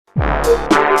Yeah,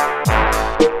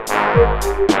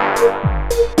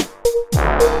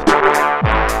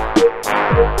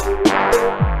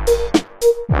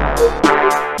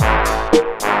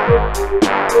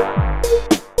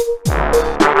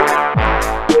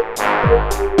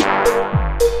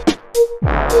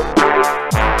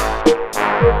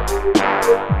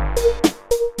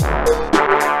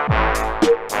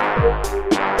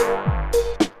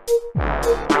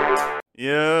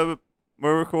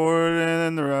 we're recording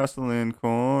in the Wrasslin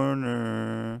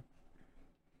Corner.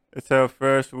 It's Howe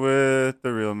Fresh with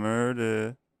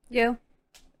TheRealMurdith. Yo.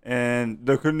 And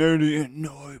the Canadian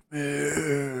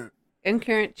Nightmare. And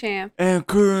current champ. And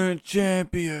current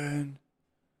champion.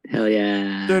 Hell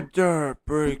yeah. The Dirt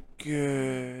Break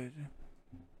Kid.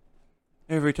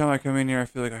 Every time I come in here, I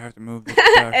feel like I have to move this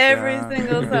back Every down.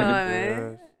 single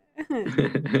time,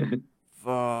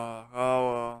 Fuck.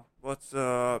 Oh, what's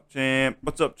up, champ?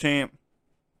 What's up, champ?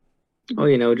 Oh,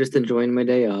 you know, just enjoying my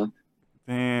day off.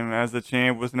 Damn, as the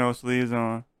champ with no sleeves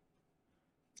on.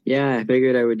 Yeah, I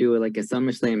figured I would do like a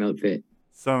SummerSlam outfit.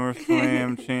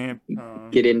 SummerSlam champ.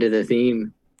 Get into the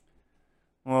theme.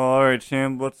 Well, alright,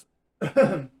 champ, let's...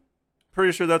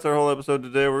 Pretty sure that's our whole episode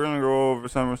today. We're going to go over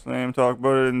SummerSlam, talk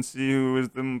about it, and see who is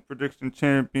the prediction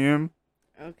champion.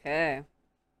 Okay.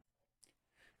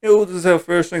 Yo, this is Howe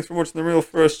Fresh. Thanks for watching the Real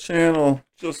Fresh channel.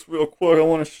 Just real quick, I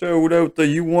want to shout out the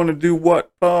You Want to Do What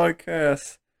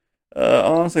podcast.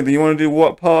 Honestly, the You Want to Do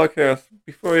What podcast,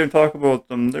 before I even talk about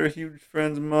them, they're huge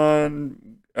friends of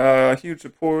mine, huge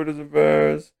supporters of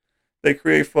ours. They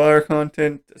create fire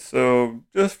content, so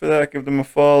just for that, give them a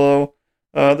follow.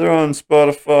 They're on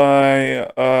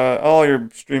Spotify, all your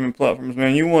streaming platforms,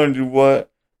 man. You Want to Do What?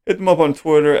 Hit them up on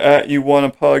Twitter, at You Want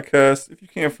a Podcast. If you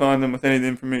can't find them with any of the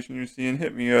information you're seeing,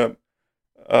 hit me up.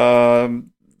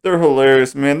 They're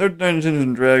hilarious, man. They're Dungeons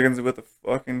and Dragons with a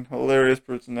fucking hilarious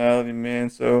personality, man.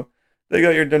 So they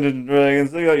got your Dungeons and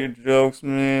Dragons, they got your jokes,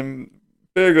 man.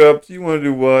 Big ups. You Want to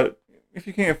Do What? If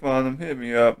you can't find them, hit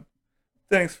me up.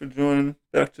 Thanks for joining.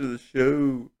 Back to the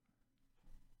show.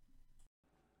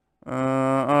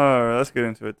 Alright, let's get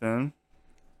into it then.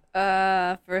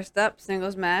 First up,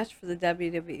 singles match for the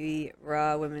WWE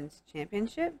Raw Women's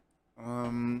Championship.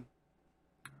 Alright,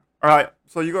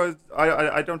 so you guys,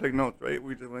 I don't take notes, right?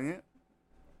 We just wing it?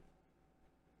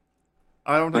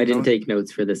 I didn't take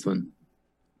notes for this one.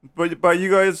 But you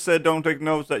guys said don't take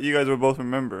notes that you guys will both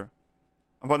remember.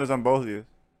 I'm putting this on both of you.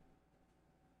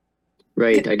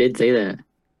 Right, I did say that.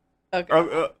 Okay.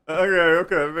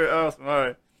 Okay, awesome,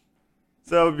 alright.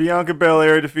 So, Bianca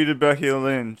Belair defeated Becky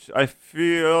Lynch. I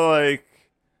feel like...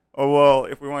 Oh, well,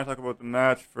 if we want to talk about the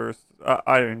match first,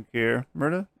 I didn't care.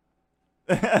 Murda?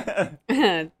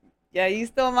 Yeah, you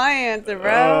stole my answer,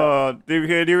 bro. Oh, do you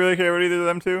really care about either of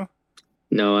them two?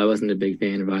 No, I wasn't a big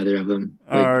fan of either of them.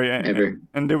 Ever.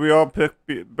 And did we all pick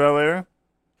Belair?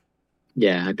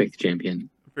 Yeah, I picked the champion.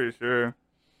 I'm pretty sure.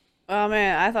 Oh,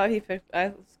 man, I could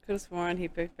have sworn he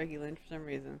picked Becky Lynch for some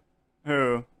reason.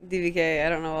 Who? DVK, I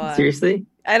don't know why. Seriously?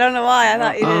 I don't know why, I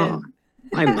thought you did.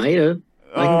 I might have.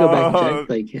 I can go back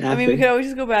and check. I mean, we could always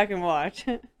just go back and watch.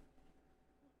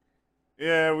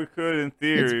 Yeah, we could in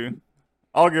theory.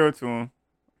 I'll give it to him.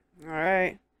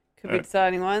 Alright. Could be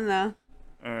deciding one, though.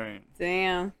 Alright.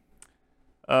 Damn.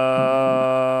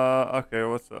 Okay,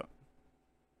 what's up?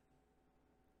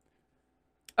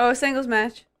 Oh, singles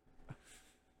match.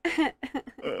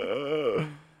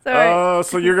 Sorry.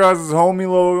 So your guys'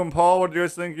 homie Logan Paul, what do you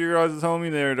guys think of your guys' homie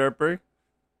there, Dartbreak?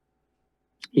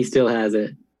 He still has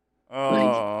it.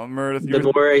 Oh, Meredith. The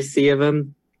more I see of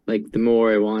him, the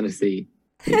more I want to see.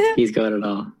 He's got it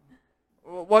all.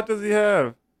 What does he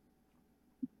have?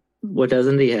 What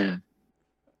doesn't he have?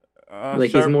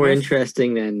 He's more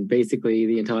interesting than basically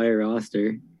the entire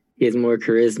roster. He has more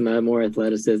charisma, more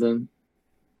athleticism.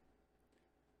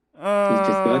 He's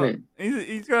just got it.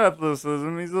 He's got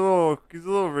athleticism. He's a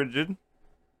little rigid. I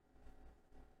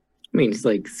mean, he's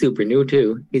super new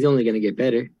too. He's only gonna get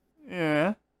better.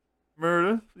 Yeah,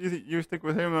 Meredith, you stick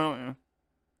with him, don't you?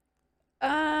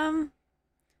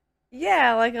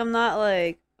 Yeah, I'm not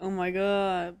oh my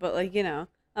god, but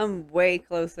I'm way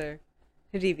closer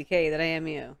to DVK than I am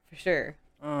you, for sure.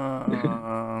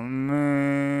 Oh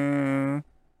man.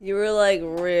 You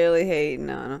were really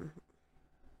hating on him.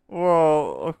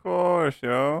 Well, of course,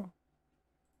 yo.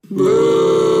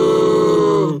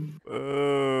 Boo!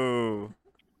 Boo!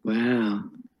 Wow.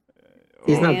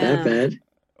 He's not that bad.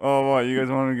 Oh, what? You guys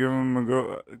want to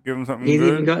give him something He's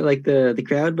good? even got the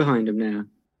crowd behind him now.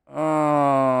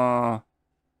 Oh.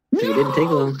 So it didn't take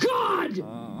long. God!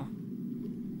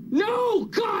 No!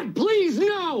 God, please,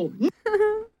 no!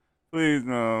 Please,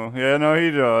 no. Yeah, no,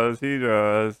 he does. He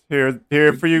does.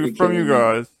 Here for you, from you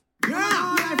guys. There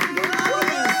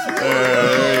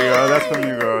you go. That's from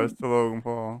you guys to Logan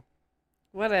Paul.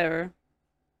 Whatever.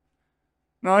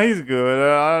 No, he's good.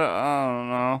 I don't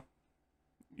know.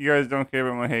 You guys don't care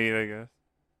about my hate, I guess.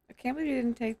 I can't believe you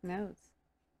didn't take notes.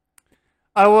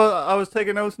 I was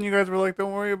taking notes and you guys were like,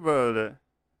 don't worry about it.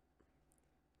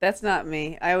 That's not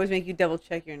me. I always make you double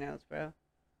check your notes, bro.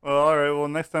 Well, alright. Well,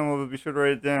 next time we'll be sure to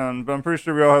write it down. But I'm pretty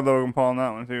sure we all had Logan Paul on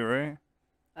that one too, right?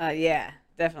 Yeah,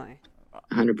 definitely.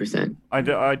 100%. I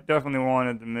definitely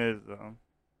wanted The Miz, though.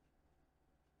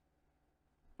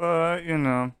 But, you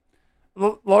know.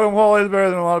 Logan Paul is better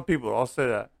than a lot of people. I'll say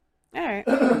that.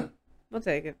 Alright. We'll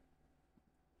take it.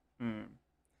 Mm.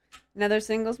 Another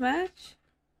singles match?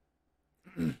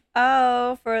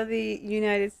 Oh, for the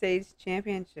United States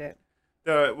Championship.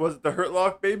 Was it the Hurt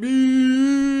Lock,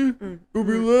 baby?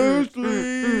 Bobby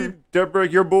Lashley. Deborah,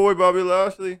 your boy, Bobby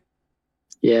Lashley.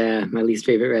 Yeah, my least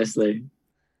favorite wrestler.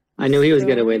 I knew he was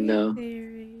going to win, though.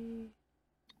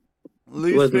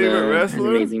 Least favorite wrestler?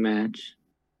 An amazing match.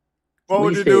 What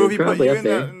would you do if he put you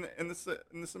in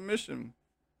the submission?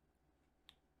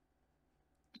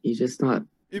 He's just not.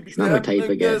 He's not my type,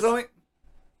 I guess.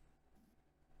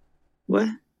 What?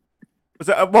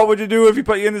 What would you do if he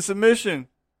put you in the submission?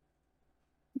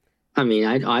 I mean,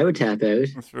 I would tap out.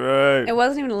 That's right. It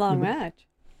wasn't even a long match.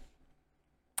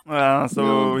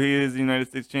 So he is the United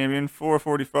States champion,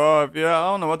 445. Yeah, I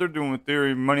don't know what they're doing with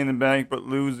Theory, Money in the Bank, but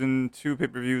losing 2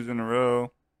 pay-per-views in a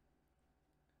row.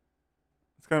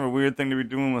 It's kind of a weird thing to be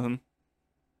doing with him.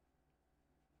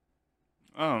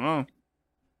 I don't know.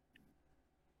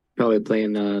 Probably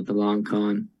playing the long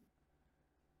con.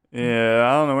 Yeah,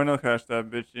 I don't know when they'll cash that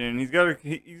bitch in. He's got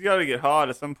to get hot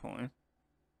at some point.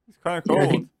 He's kind of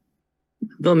cold. Yeah,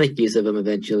 they'll make use of him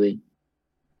eventually.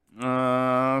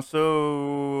 So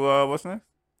what's next?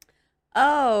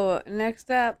 Oh,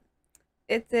 next up,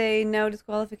 it's a no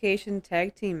disqualification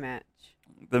tag team match.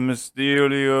 The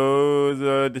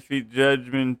Mysterios defeat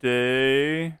Judgment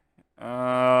Day.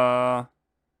 I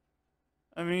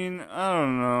mean, I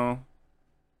don't know.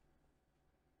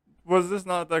 Was this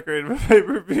not that great of a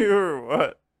pay-per-view or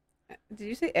what? Did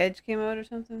you say Edge came out or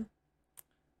something?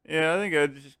 Yeah, I think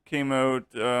Edge came out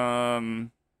to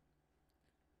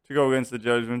go against the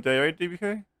Judgment Day, right,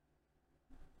 DBK?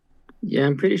 Yeah,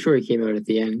 I'm pretty sure he came out at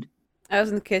the end. I was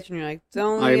in the kitchen. You're like,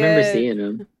 don't. I remember seeing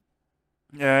him.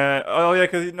 Yeah. Oh, yeah,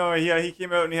 because he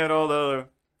came out and he had all the other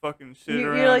fucking shit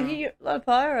around. You're like, a lot of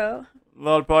pyro. A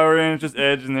lot of pyro, and it's just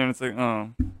Edge in there, and it's like,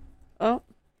 oh. Oh.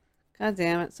 God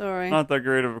damn it, sorry. Not that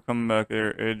great of a comeback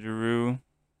there, Edgeroo.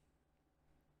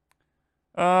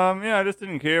 Yeah, I just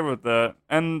didn't care about that.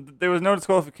 And there was no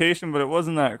disqualification, but it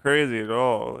wasn't that crazy at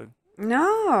all.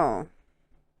 No.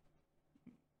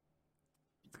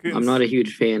 I'm not a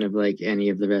huge fan of any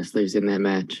of the wrestlers in that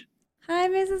match. Hi,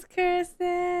 Mrs.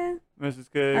 Kirsten.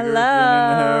 Mrs. K. Hello. In the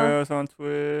house on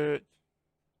Twitch.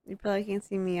 You probably can't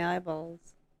see me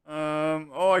eyeballs.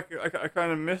 I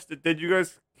kind of missed it. Did you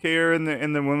guys care in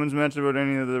the women's match about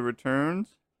any of the returns?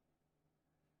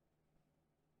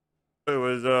 It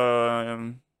was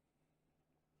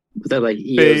Was that Io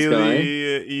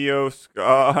Bailey, Sky? Io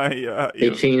Sky. Yeah, they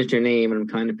changed her name, and I'm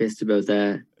kind of pissed about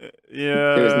that.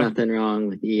 Yeah. There's nothing wrong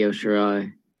with Io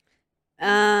Shirai.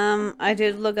 I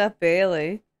did look up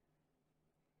Bailey.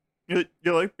 You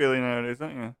like Bailey nowadays,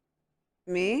 don't you?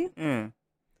 Me? Yeah.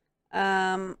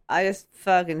 I just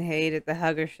fucking hated the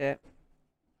hugger shit.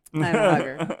 I'm a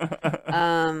hugger.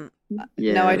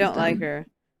 Yeah, no, I don't like her.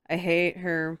 I hate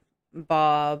her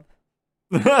bob.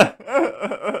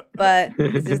 But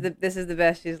this is the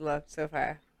best she's looked so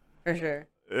far, for sure.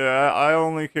 Yeah, I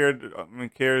only cared. I mean,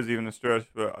 care is even a stretch,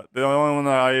 but the only one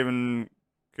that I even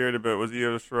cared about was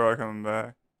Io Shirai coming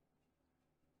back.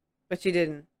 But you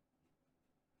didn't.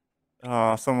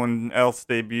 Someone else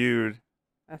debuted.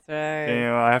 That's right.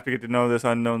 And, I have to get to know this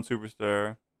unknown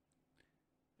superstar.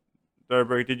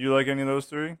 Did you like any of those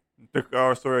three?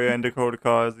 And Dakota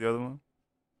Kai is the other one.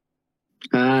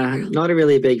 Not a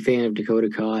really big fan of Dakota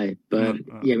Kai, but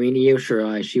yeah, I mean Io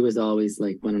Shirai, she was always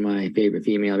one of my favorite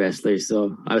female wrestlers,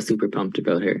 so I was super pumped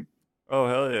about her. Oh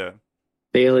hell yeah!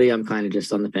 Bailey, I'm kind of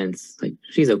just on the fence.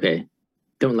 She's okay.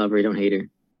 Don't love her, don't hate her.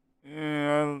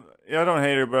 Yeah, I don't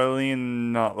hate her, but I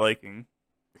lean not liking.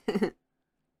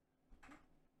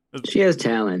 She has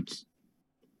talent,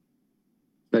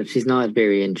 but she's not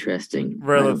very interesting.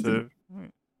 Relative.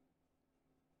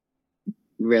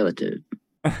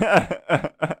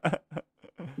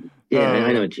 Yeah,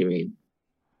 I know what you mean.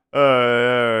 All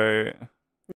right.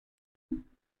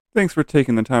 Thanks for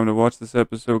taking the time to watch this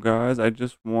episode, guys. I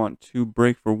just want to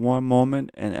break for one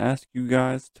moment and ask you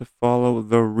guys to follow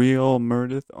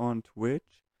TheRealMurdith on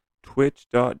Twitch.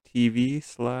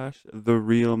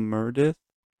 twitch.tv/TheRealMurdith.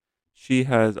 She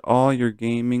has all your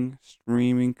gaming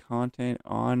streaming content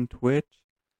on Twitch.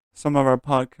 Some of our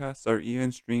podcasts are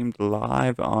even streamed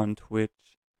live on Twitch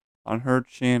on her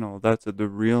channel. That's at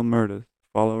TheRealMurdith.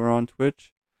 Follow her on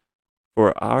Twitch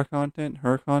for our content,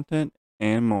 her content,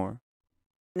 and more.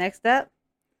 Next up,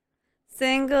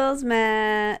 singles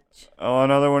match. Oh,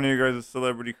 another one of you guys'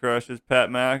 celebrity crushes, Pat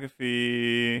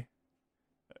McAfee.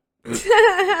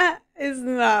 It's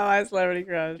not my celebrity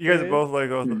crush. You guys dude. both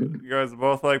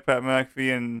like Pat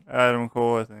McAfee and Adam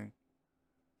Cole, I think.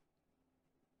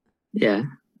 Yeah.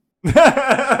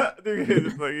 Dude,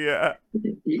 it's like, yeah.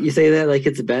 You say that like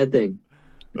it's a bad thing.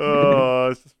 Oh,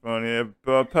 it's just funny.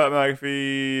 But Pat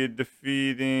McAfee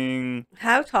defeating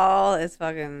How tall is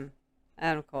fucking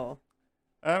Adam Cole?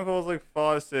 Adam Cole's like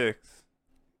 5'6".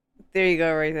 There you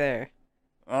go, right there.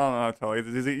 I don't know how tall he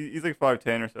is. He's like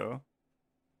 5'10" or so.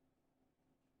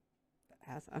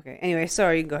 Okay. Anyway,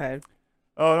 sorry. You can go ahead.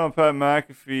 Oh no, Pat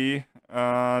McAfee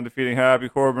defeating Happy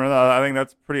Corbin. I think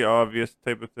that's a pretty obvious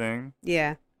type of thing.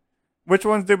 Yeah. Which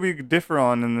ones did we differ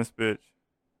on in this bitch?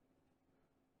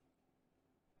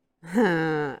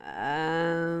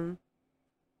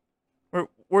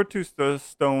 We're too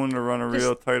stoned to run a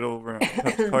real title.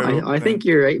 I think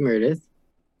you're right, Meredith.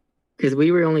 Because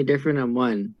we were only different on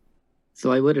one,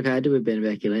 so I would have had to have been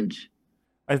Becky Lynch.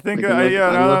 I think,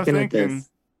 I'm looking at thinking. this.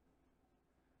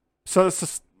 So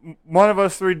one of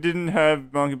us three didn't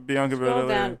have Bianca Scroll Belair.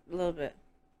 down a little bit.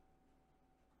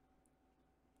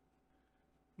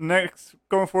 Next,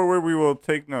 going forward, we will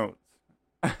take notes.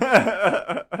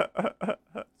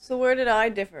 So where did I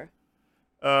differ?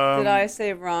 Did I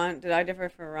say Did I differ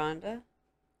for Ronda?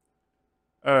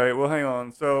 All right, well, hang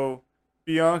on. So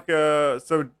Bianca,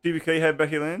 so DBK had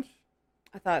Becky Lynch?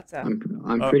 I thought so.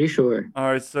 I'm pretty sure.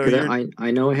 All right, so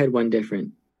I know I had one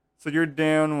different. So you're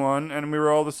down one, and we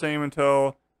were all the same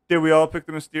until... Did we all pick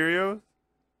the Mysterios?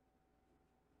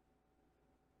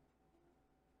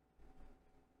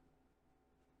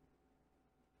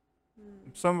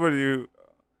 Somebody...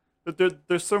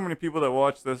 There's so many people that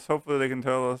watch this. Hopefully they can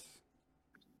tell us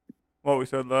what we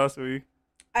said last week.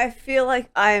 I feel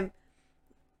like I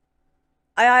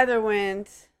either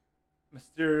went...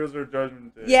 Mysterios or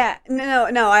Judgment Day? Yeah,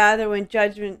 no. I either went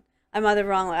Judgment... I'm either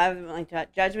wrong. I either went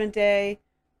like Judgment Day,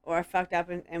 or I fucked up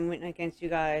and went against you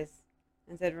guys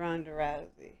and said Ronda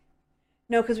Rousey.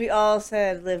 No, because we all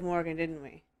said Liv Morgan, didn't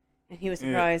we? And he was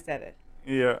surprised at it.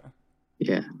 Yeah.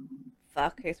 Yeah.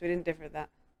 Fuck, okay, so we didn't differ that.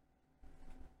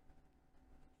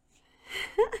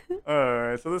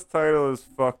 Alright, so this title is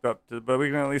fucked up, but we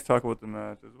can at least talk about the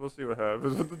matches. We'll see what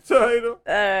happens with the title.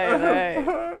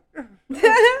 Alright.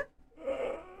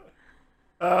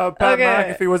 Pat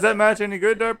McAfee, was that match any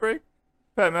good, Dartbreak?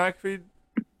 Pat McAfee?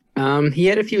 He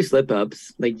had a few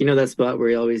slip-ups. Like, you know that spot where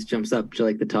he always jumps up to,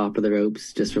 like, the top of the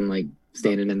ropes just from, like,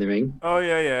 standing in the ring? Oh,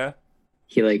 yeah.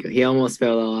 He almost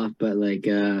fell off, but, like,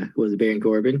 was it Baron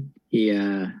Corbin? He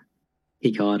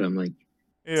caught him, like...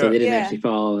 Yeah. So they didn't actually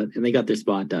fall, and they got their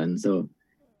spot done. So,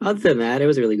 other than that, it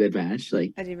was a really good match.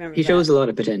 Like, I do remember he shows a lot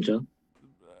of potential.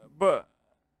 But,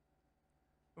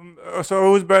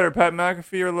 so who's better, Pat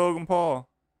McAfee or Logan Paul?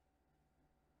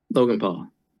 Logan Paul.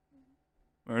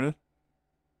 Meredith?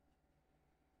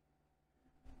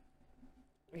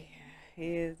 Yeah, he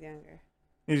is younger.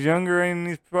 He's younger, and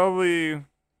he's probably...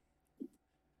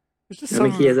 It's just I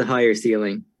think he has a higher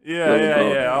ceiling.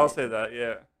 Yeah, I'll say that,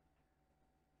 yeah.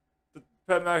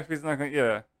 Pat McAfee's not going to...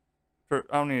 Yeah. I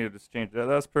don't need to just change that.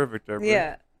 That's perfect there, bro.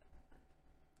 Yeah.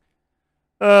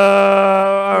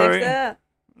 All Next right. up.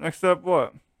 Next up,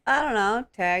 what? I don't know.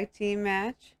 Tag team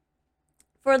match.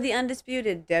 For the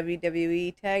undisputed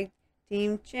WWE Tag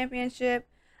Team Championship,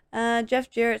 Jeff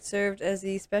Jarrett served as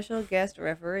the special guest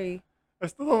referee. I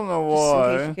still don't know Just in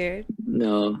why. case you cared.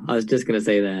 No, I was just going to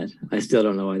say that. I still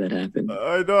don't know why that happened.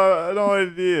 I had no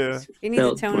idea. He needs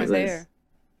to tone his pointless.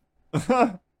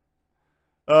 hair.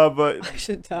 But I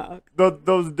should talk.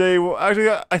 those day... Actually,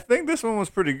 I think this one was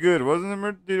pretty good, wasn't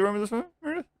it? Do you remember this one,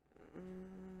 Meredith?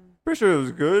 Pretty sure it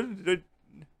was good.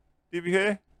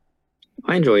 DBK?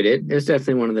 I enjoyed it. It was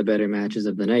definitely one of the better matches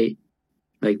of the night.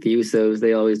 Like the Usos,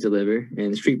 they always deliver.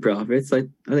 And Street Profits, I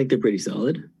think they're pretty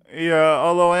solid. Yeah,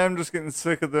 although I am just getting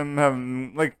sick of them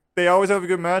having... Like, they always have a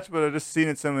good match, but I've just seen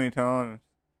it so many times.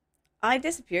 I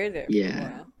disappeared there.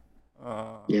 Yeah. For a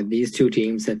while. Yeah, these two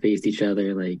teams have faced each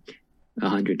other like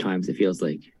 100 times, it feels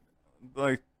like.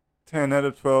 Like 10 out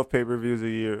of 12 pay-per-views a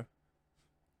year.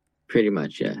 Pretty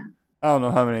much, yeah. I don't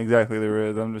know how many exactly there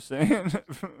is. I'm just saying.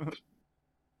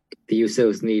 The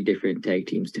Usos need different tag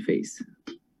teams to face.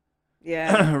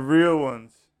 Yeah. Real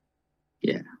ones.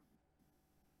 Yeah.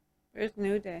 Where's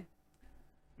New Day?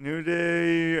 New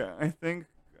Day, I think,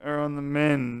 are on the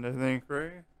mend, I think,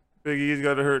 right? Big E's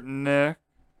got a hurt neck.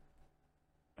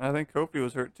 I think Kofi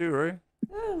was hurt too, right?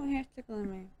 Oh, my hair's tickling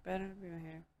me. Better be my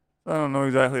hair. I don't know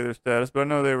exactly their status, but I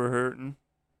know they were hurting.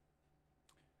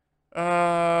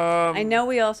 I know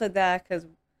we all said that because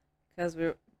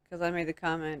I made the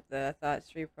comment that I thought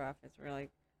Street Profits were like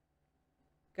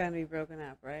gonna be broken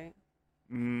up, right?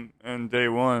 And day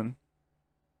one.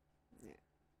 Yeah.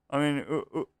 I mean,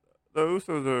 the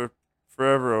Usos are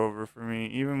forever over for me.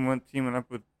 Even when teaming up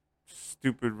with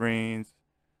stupid Reigns,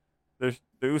 the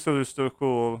Usos are still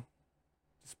cool,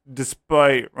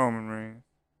 despite Roman Reigns.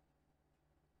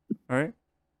 Right?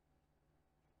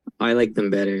 I like them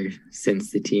better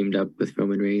since they teamed up with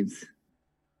Roman Reigns.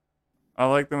 I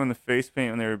like them in the face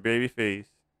paint when they were babyface.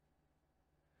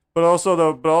 But also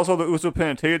the Uso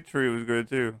Penitentiary was good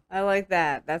too. I like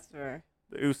that. That's for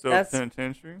The Uso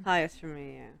Penitentiary. Highest for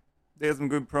me, yeah. They had some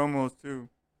good promos too.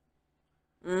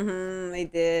 They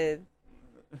did.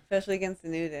 Especially against the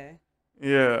New Day.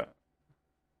 Yeah.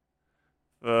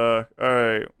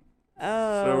 Alright.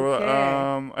 Oh, So, okay.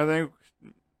 I think,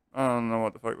 I don't know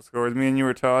what the fuck the score is. Me and you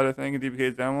were Todd, I think, and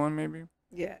DBK's down one, maybe?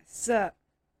 Yes.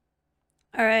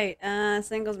 Alright,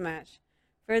 singles match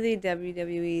for the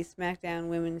WWE SmackDown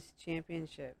Women's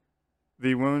Championship.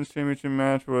 The Women's Championship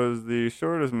match was the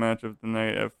shortest match of the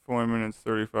night at 4 minutes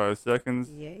 35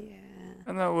 seconds. Yeah.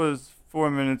 And that was 4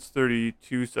 minutes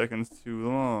 32 seconds too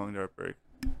long, Heartbreak.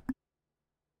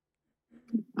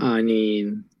 I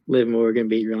mean, Liv Morgan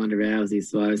beat Ronda Rousey,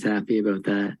 so I was happy about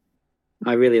that.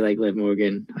 I really like Liv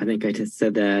Morgan. I think I just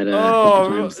said that a couple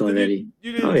times already.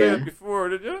 You didn't say that before,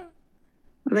 did you?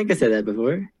 I think I said that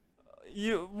before.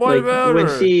 What about when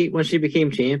her? When she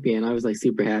became champion, I was like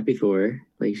super happy for her.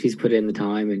 Like she's put in the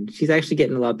time, and she's actually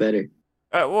getting a lot better.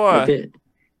 At what?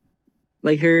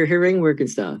 Like her ring work and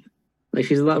stuff. Like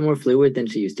she's a lot more fluid than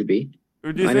she used to be.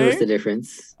 Do you I noticed the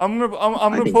difference. I'm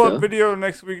gonna pull up video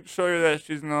next week to show you that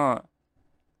she's not.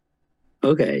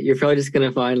 Okay, you're probably just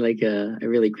gonna find like a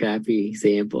really crappy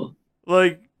sample.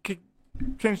 Like,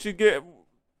 can she get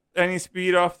any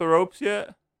speed off the ropes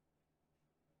yet?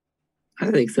 I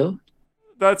think so.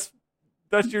 That's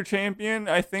your champion?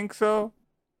 I think so.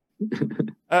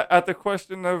 at the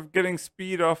question of getting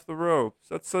speed off the ropes.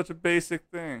 That's such a basic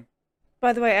thing.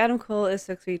 By the way, Adam Cole is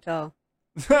 6 feet tall.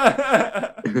 It's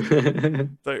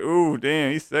like, ooh,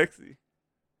 damn, he's sexy.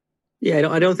 Yeah,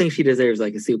 I don't think she deserves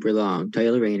like a super long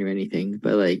title reign or anything,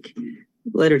 but like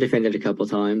let her defend it a couple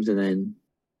times and then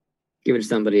give it to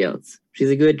somebody else.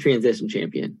 She's a good transition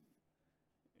champion.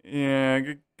 Yeah,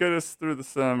 get us through the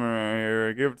summer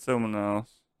here. Give it to someone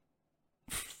else.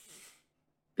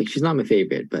 Like she's not my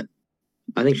favorite, but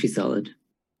I think she's solid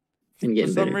and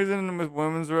getting better. For some reason, with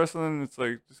women's wrestling, it's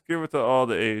like just give it to all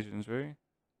the Asians, right?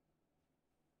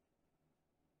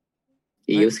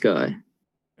 Io Sky.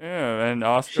 Yeah, and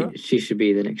Asuka. She should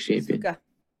be the next champion. Asuka.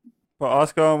 But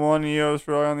Asuka on one, Io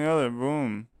Sky on the other.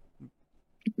 Boom.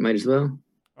 Might as well.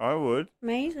 I would.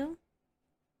 Amazing.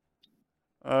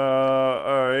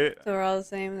 Alright. So we're all the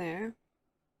same there.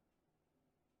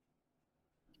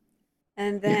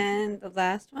 And then the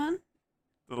last one?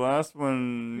 The last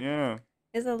one, yeah.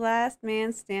 Is a last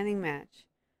man standing match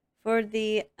for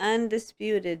the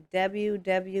undisputed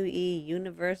WWE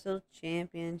Universal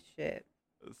Championship.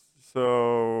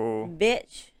 So...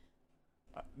 Bitch.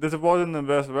 This wasn't the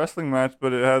best wrestling match,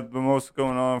 but it had the most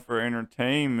going on for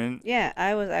entertainment. Yeah,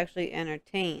 I was actually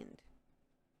entertained.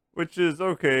 Which is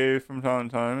okay from time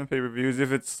to time in pay-per-views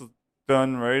if it's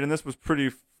done right. And this was pretty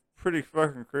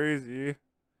fucking crazy.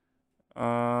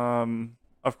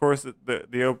 Of course,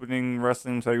 the opening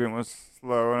wrestling segment was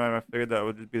slow, and I figured that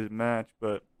would just be the match.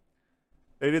 But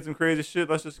they did some crazy shit.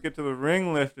 Let's just get to the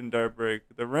ring lifting, Darkbreak.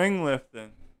 The ring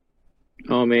lifting.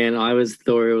 Oh man, I was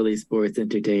thoroughly sports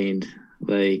entertained.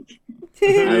 Like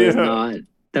I was not.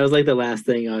 That was like the last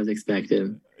thing I was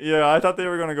expecting. Yeah, I thought they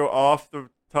were gonna go off the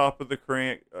top of the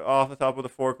crane, off the top of the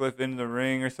forklift into the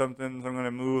ring or something. So I'm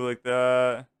gonna move like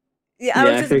that. Yeah,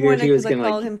 I was disappointed because I gonna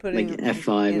called him putting like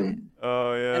F5 him.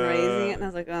 Oh yeah. And raising it, and I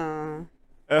was like, oh.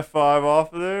 F5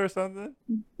 off of there or something.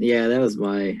 Yeah, that was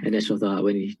my initial thought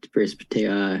when he first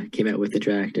came out with the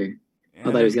tractor. Yeah. I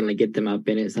thought he was gonna like get them up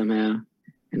in it somehow,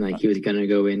 and like he was gonna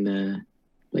go in the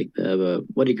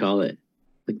what do you call it?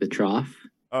 Like the trough.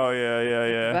 Oh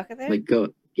yeah. Bucket there? Like go.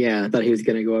 Yeah, I thought he was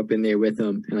gonna go up in there with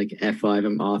him and like F5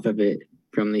 him off of it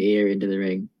from the air into the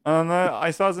ring.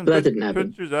 I saw some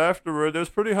pictures afterward. It was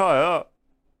pretty high up.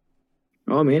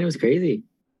 Oh man, it was crazy.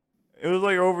 It was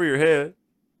like over your head.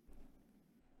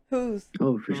 Whose?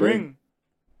 Oh, for the sure. Ring.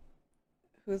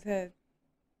 Whose head?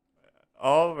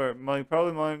 All of it.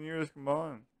 Probably mine and yours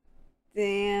combined.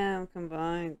 Damn,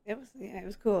 combined. It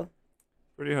was cool.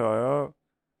 Pretty high up.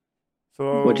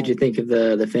 So What did you think of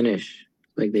the finish?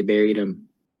 Like they buried him.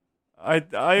 I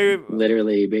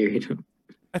Literally buried him.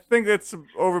 I think that's an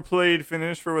overplayed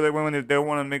finish for where they went when they don't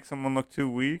want to make someone look too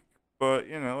weak. But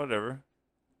whatever.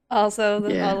 Also,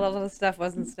 Yeah. a lot of the stuff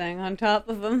wasn't staying on top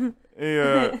of him.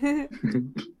 Yeah.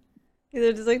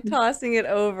 They're just like tossing it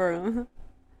over him.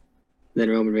 Then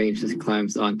Roman Reigns just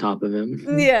climbs on top of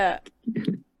him. Yeah.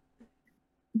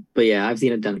 But yeah, I've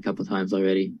seen it done a couple times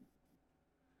already.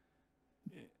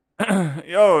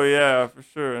 Oh yeah, for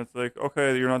sure. It's like,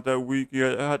 okay, you're not that weak. You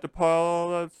had to pile all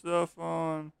that stuff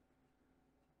on.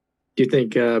 Do you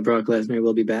think Brock Lesnar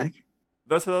will be back?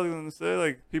 That's what I was gonna say.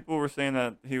 Like, people were saying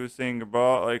that he was saying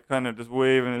goodbye, like kind of just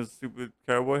waving his stupid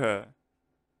cowboy hat.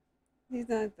 He's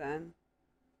not done.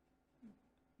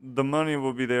 The money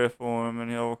will be there for him, and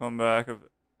he'll come back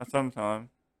at some time.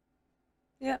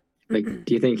 Yep. Like,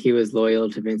 do you think he was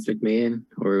loyal to Vince McMahon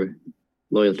or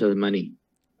loyal to the money?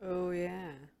 Oh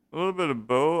yeah. A little bit of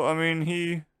both. I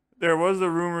mean, there was the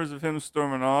rumors of him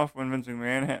storming off when Vince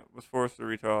McMahon was forced to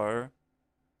retire.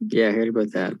 Yeah, I heard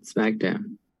about that.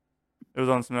 SmackDown. It was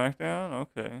on SmackDown?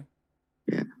 Okay.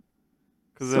 Yeah.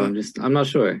 So I'm not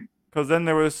sure. Because then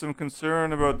there was some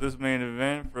concern about this main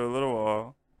event for a little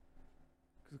while.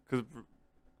 Because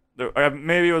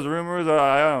maybe it was rumors.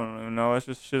 I don't even know. It's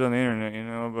just shit on the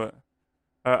internet, But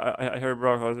I heard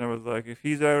Brock Lesnar was like, if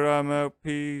he's out, I'm out.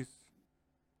 Peace.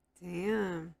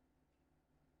 Damn.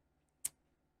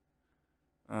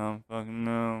 I don't fucking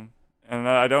know. And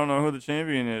I don't know who the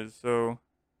champion is, so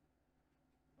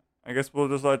I guess we'll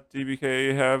just let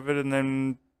DBK have it and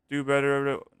then do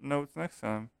better notes next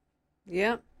time.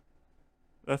 Yep.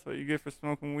 That's what you get for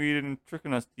smoking weed and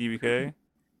tricking us, DBK.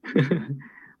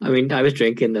 I mean, I was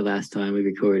drinking the last time we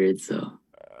recorded, so.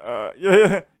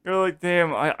 Yeah, you're like,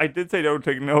 damn, I did say don't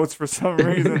take notes for some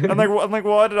reason. I'm like,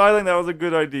 why did I think that was a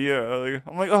good idea? Like,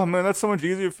 I'm like, oh man, that's so much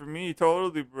easier for me.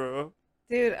 Totally, bro.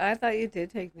 Dude, I thought you did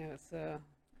take notes, so.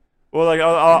 Well, like,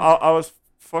 I was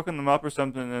fucking them up or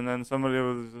something, and then somebody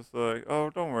was just like, oh,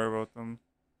 don't worry about them.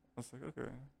 I was like, okay.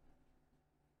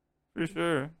 Pretty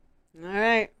sure. All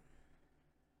right.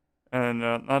 And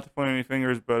not to point any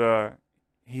fingers, but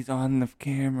he's on the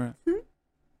camera.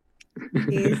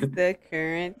 He's the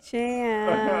current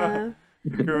champ.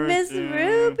 Miss champ.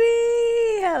 Ruby,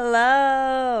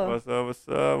 hello. What's up? What's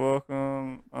up?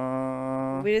 Welcome.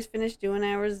 We just finished doing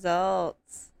our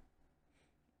results.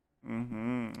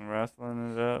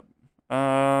 Wrestling it up.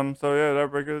 So yeah, that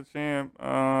break of the champ.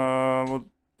 We'll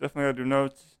definitely gotta do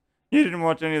notes. You didn't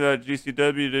watch any of that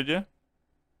GCW, did you?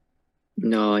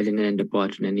 No, I didn't end up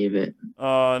watching any of it.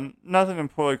 Nothing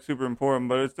super important,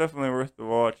 but it's definitely worth the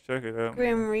watch. Check it out.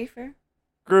 Grim Reaper.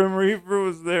 Grim Reaper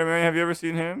was there, man. Have you ever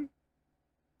seen him?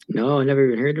 No, I never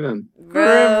even heard of him.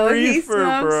 Bro, Grim he Reaper,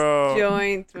 smokes bro.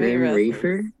 joints. when he Grim wrestles.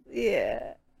 Reaper?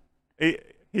 Yeah.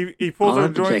 He pulls I'll out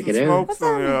have to joints check and it out. smokes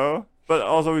them, But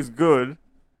also he's good.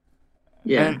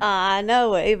 Yeah. And,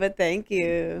 No way, but thank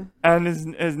you. and his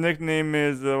nickname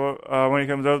is when he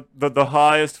comes out the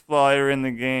highest flyer in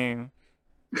the game.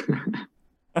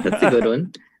 That's a good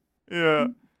one. Yeah.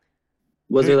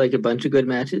 Was there like a bunch of good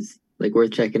matches? Like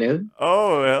worth checking out?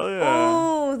 Oh hell yeah.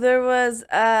 Oh, there was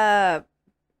Bandito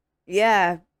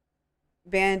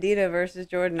versus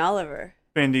Jordan Oliver.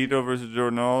 Bandito versus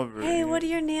Jordan Oliver. Hey, what do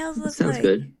your nails look Sounds like?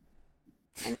 good.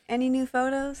 Any new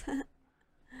photos?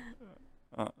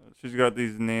 She's got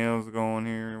these nails going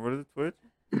here. What is it, Twitch?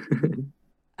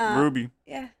 Uh, Ruby.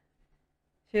 Yeah.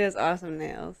 She has awesome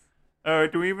nails.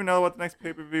 Alright, do we even know what the next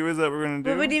pay-per-view is that we're gonna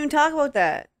do? But we didn't even talk about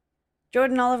that.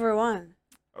 Jordan Oliver won.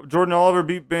 Jordan Oliver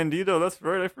beat Bandito. That's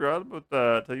right. I forgot about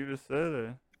that. Till you just said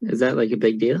it. Is that like a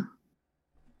big deal?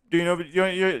 Do you know?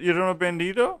 You don't know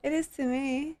Bandito? It is to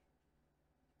me.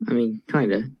 I mean,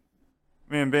 kinda.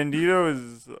 Man, Bandito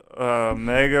is a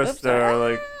mega Oops, star.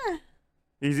 sorry. Like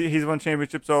he's won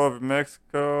championships all over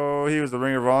Mexico. He was the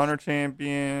Ring of Honor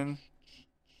champion.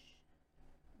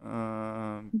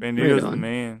 Bandito's the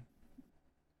man.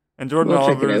 And Jordan We'll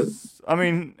check it Oliver's. I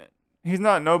mean, he's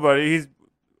not nobody. He's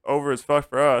over as fuck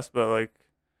for us, but like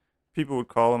people would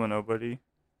call him a nobody.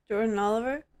 Jordan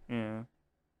Oliver? Yeah.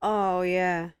 Oh,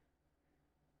 yeah.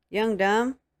 Young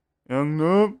Dumb? Young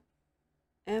Noob.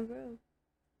 And bro.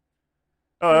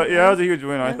 Yeah, that was a huge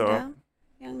win, I Young thought. Dumb?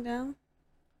 Young Dumb?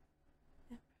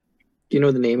 Do you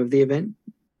know the name of the event?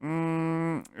 Which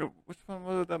one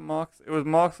was it that Mox? It was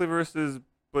Moxley versus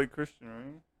Blake Christian,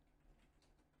 right?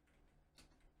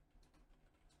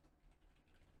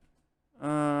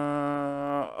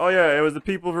 Oh yeah, it was the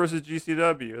People versus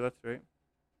GCW. That's right.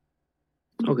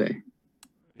 Okay.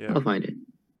 Yeah. I'll find it.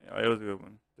 Yeah, it was a good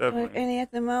one. Do I have definitely. any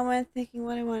at the moment? Thinking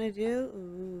what I want to do.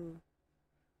 Ooh.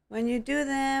 When you do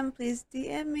them, please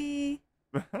DM me.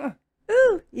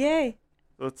 Ooh, yay!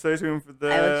 So stay tuned for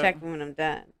that. I will check when I'm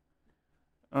done.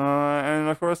 And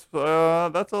of course,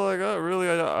 that's all I got. Really,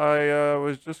 I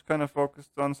was just kind of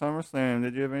focused on SummerSlam.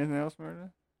 Did you have anything else,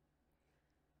 Meredith?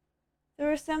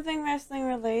 There was something wrestling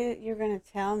related you're gonna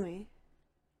tell me.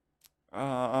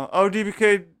 Oh,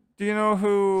 DBK, do you know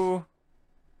who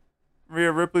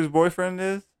Rhea Ripley's boyfriend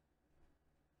is?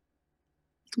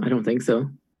 I don't think so.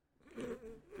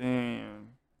 Damn.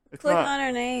 It's Click not. on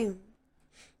her name.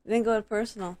 Then go to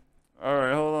personal. All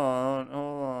right, hold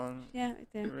on. Yeah, right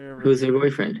there. Rhea Who's Ripley. her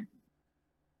boyfriend?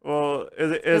 Well,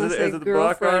 is it Gonna is say it the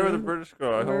black guy or the girlfriend, British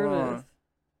guy? Hold on. Meredith.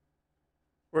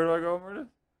 Where do I go, Meredith?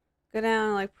 Go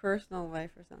down like personal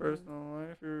life or something. Personal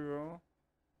life. Here we go.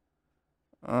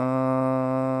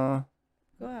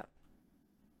 Go up.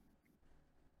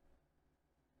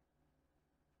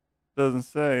 Doesn't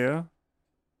say, yeah.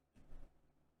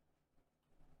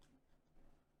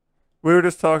 We were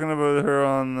just talking about her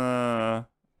on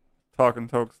Talking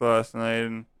Tokes last night,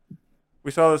 and we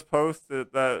saw this post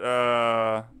that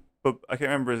but I can't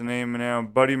remember his name now.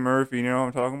 Buddy Murphy, you know what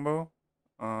I'm talking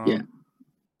about? Yeah.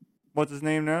 What's his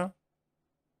name now?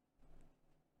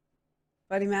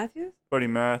 Buddy Matthews? Buddy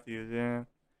Matthews, yeah.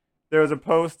 There was a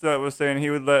post that was saying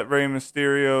he would let Rey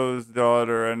Mysterio's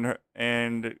daughter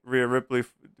and Rhea Ripley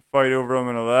fight over him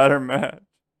in a ladder match.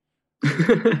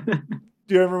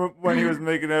 Do you remember when he was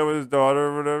making out with his daughter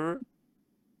or whatever?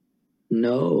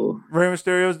 No. Rey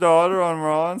Mysterio's daughter on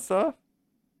Raw and stuff?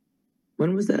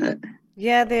 When was that?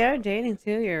 Yeah, they are dating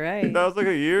too. You're right. That was like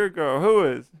a year ago. Who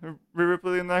is? Rhea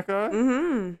Ripley and that guy?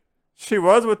 Mm-hmm. She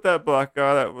was with that black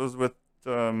guy that was with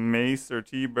Mace or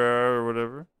T-Bar or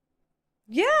whatever.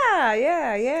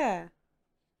 Yeah.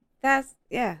 That's,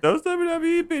 yeah. Those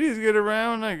WWE biddies get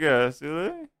around, I guess, do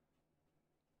they?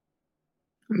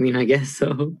 I mean, I guess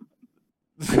so.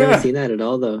 I've never seen that at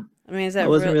all, though. I mean, is that I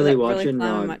wasn't really watching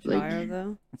climbing Raw, much like- higher,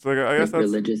 though? It's like, I guess Like,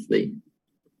 that's... religiously.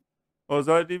 Oh, is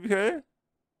that DBK?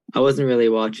 I wasn't really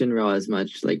watching Raw as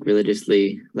much, like,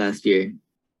 religiously last year.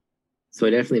 So I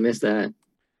definitely missed that.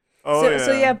 Oh,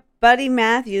 So yeah, Buddy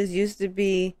Matthews used to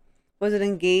be, was it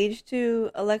engaged to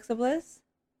Alexa Bliss?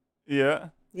 Yeah.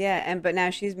 Yeah, but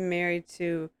now she's married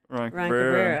to Ryan Ryan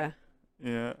Cabrera.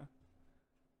 Cabrera. Yeah.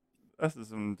 That's just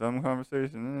some dumb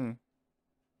conversation,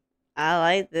 I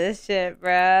like this shit,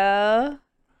 bro.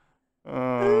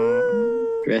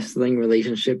 Ooh. Wrestling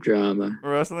relationship drama.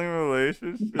 Wrestling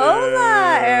relationship.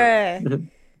 Hola, Eric.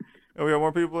 Oh, we got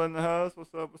more people in the house.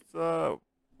 What's up?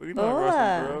 We can talk Hola.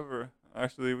 wrestling forever.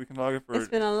 Actually, we can talk it for It's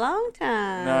been a long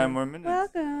time. 9 more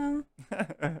minutes. Welcome.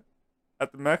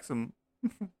 At the Maxim.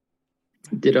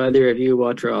 Did either of you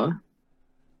watch Raw?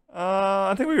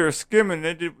 I think we were skimming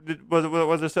it.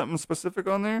 Was there something specific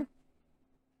on there?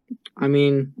 I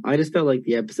mean, I just felt like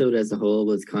the episode as a whole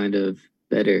was kind of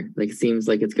better. Like, it seems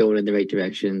like it's going in the right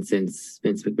direction since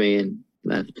Vince McMahon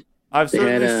left. I've They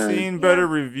had, certainly seen better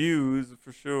reviews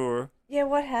for sure. Yeah,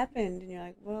 what happened? And you're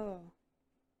like, whoa.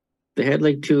 They had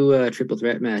like 2 triple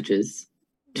threat matches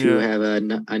to Yeah. have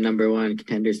a number 1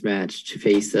 contenders match to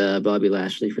face Bobby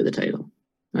Lashley for the title.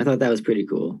 I thought that was pretty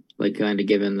cool. Like, kind of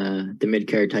giving the mid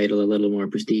card title a little more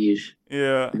prestige.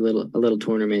 Yeah. Like a little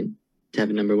tournament to have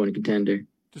a number 1 contender.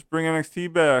 Just bring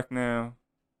NXT back now.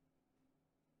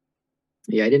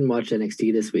 Yeah, I didn't watch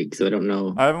NXT this week, so I don't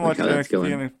know. I haven't like, watched how that's NXT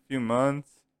going. in a few months.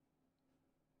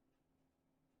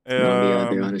 Not me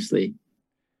either, honestly.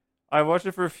 I watched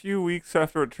it for a few weeks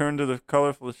after it turned to the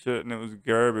colorful shit, and it was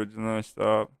garbage, and then I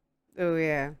stopped. Oh,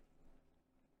 yeah.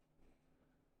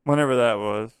 Whenever that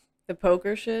was. The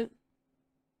poker shit?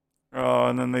 Oh,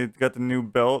 and then they got the new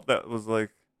belt that was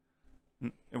like,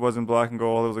 it wasn't black and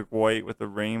gold, it was like white with the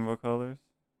rainbow colors.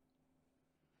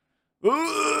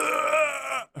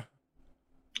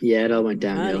 Yeah, it all went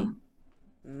downhill.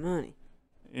 Money.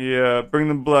 Yeah, bring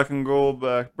the black and gold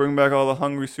back. Bring back all the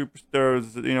hungry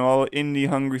superstars, all the indie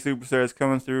hungry superstars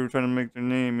coming through trying to make their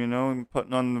name, and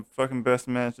putting on the fucking best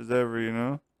matches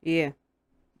ever, Yeah.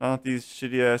 Not these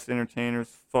shitty ass entertainers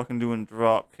fucking doing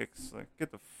drop kicks. Like,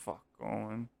 get the fuck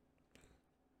going.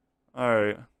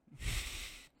 Alright.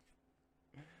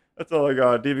 That's all I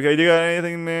got. DBK, do you got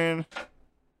anything, man?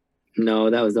 No,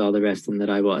 that was all the wrestling that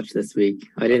I watched this week.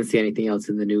 I didn't see anything else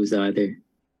in the news either.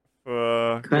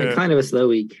 Yeah. Kind of a slow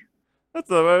week. That's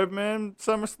alright, man.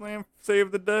 SummerSlam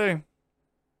saved the day.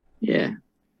 Yeah.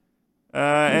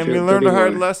 And sure we there'll learned be a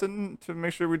hard more. lesson to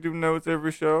make sure we do notes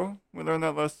every show. We learned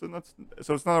that lesson.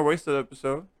 So it's not a wasted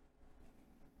episode.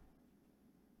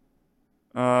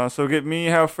 So get me,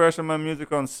 Howe Fresh, on my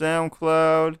music on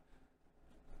SoundCloud.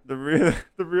 The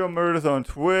Real Murdith on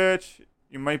Twitch.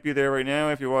 You might be there right now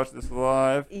if you watch this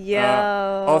live.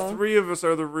 Yo. All three of us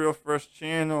are the Real Fresh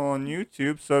channel on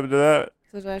YouTube. Sub to that.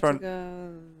 So do I have to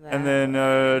go that And then,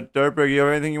 Dirtbag, you have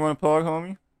anything you want to plug,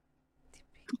 homie?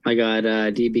 I got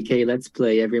DBK Let's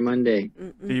Play every Monday.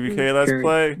 DBK Let's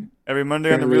Play every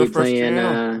Monday on the Real Fresh playing,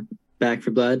 channel. Back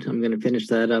for Blood. I'm going to finish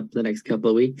that up the next couple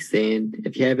of weeks. And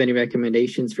if you have any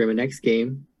recommendations for my next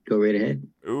game, go right ahead.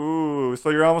 Ooh, so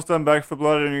you're almost done Back for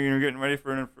Blood and you're getting ready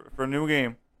for a new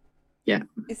game. Yeah.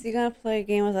 Is he gonna play a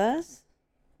game with us?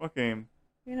 What game?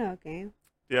 You know, a game.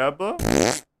 Diablo?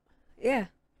 Yeah.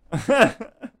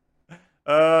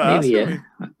 Maybe, yeah.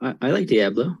 I like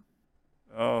Diablo.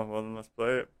 Oh, well, then let's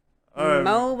play it. All right.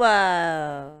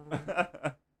 Mobile.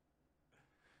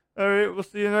 All right, we'll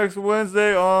see you next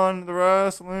Wednesday on the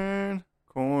Wrasslin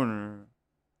Corner.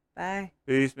 Bye.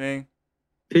 Peace, man.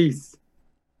 Peace.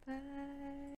 Bye.